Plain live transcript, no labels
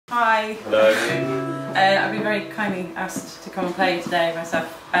Hi. Hello. I've been very kindly asked to come and play today myself.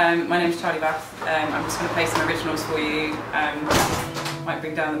 My name is Charlie Bath. I'm just going to play some originals for you. Might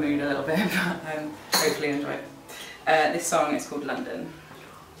bring down the mood a little bit, but hopefully you enjoy it. This song is called London.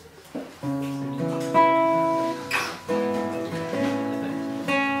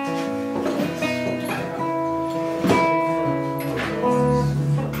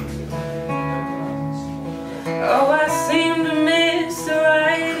 Oh, I seem to miss the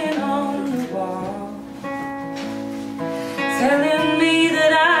writing on the wall, telling me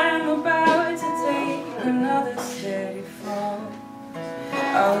that I'm about to take another steady fall.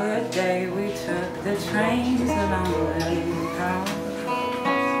 Oh, the day we took the trains along the path,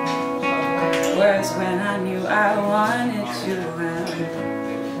 words when I knew I wanted you around.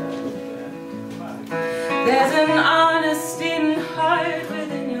 There's an honesty in heart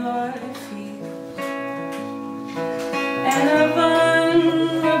within your feet, and a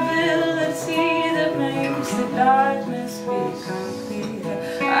vulnerability that makes the darkness become clear.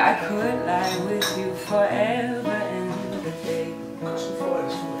 I could lie with you forever and a day.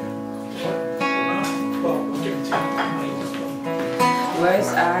 Was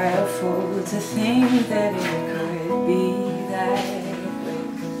I a fool to think that it could be that way?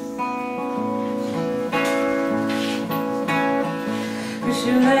 But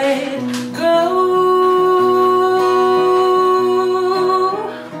you let go.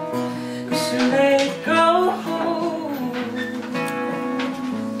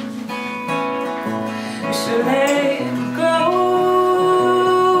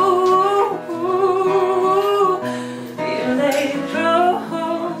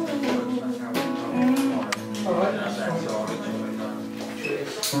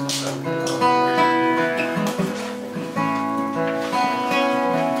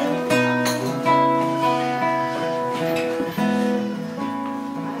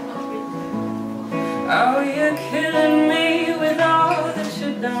 Oh, you're killing me with all that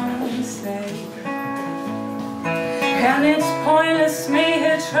you don't say, and it's pointless me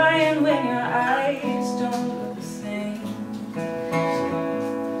here trying when your eyes don't look the same.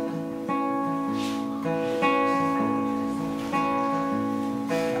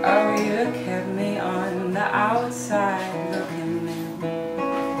 Oh, you kept me on the outside looking in.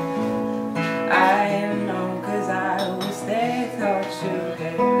 I know, 'cause I was there, thought you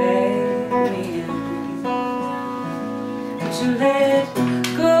had let me in. But you let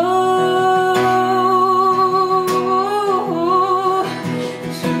go.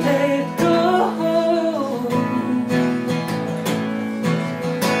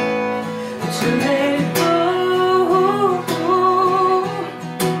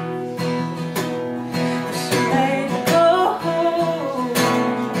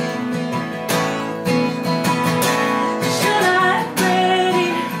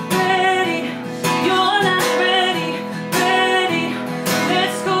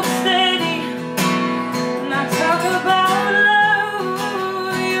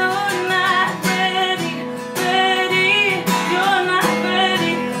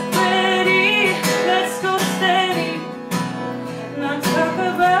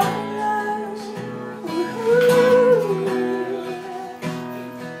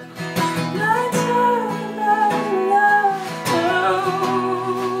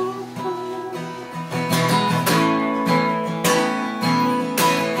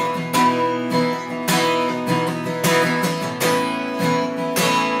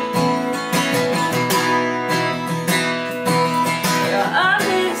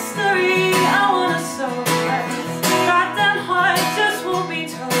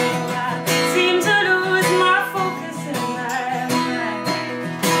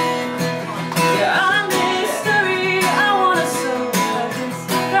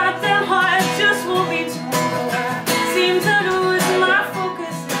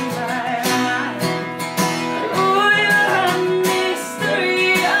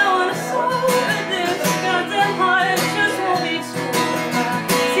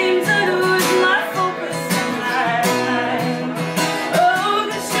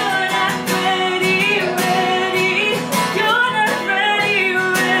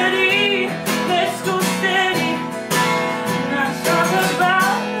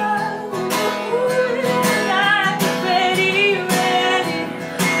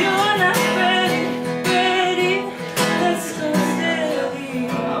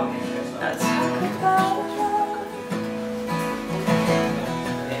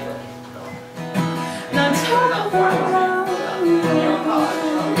 Now talk about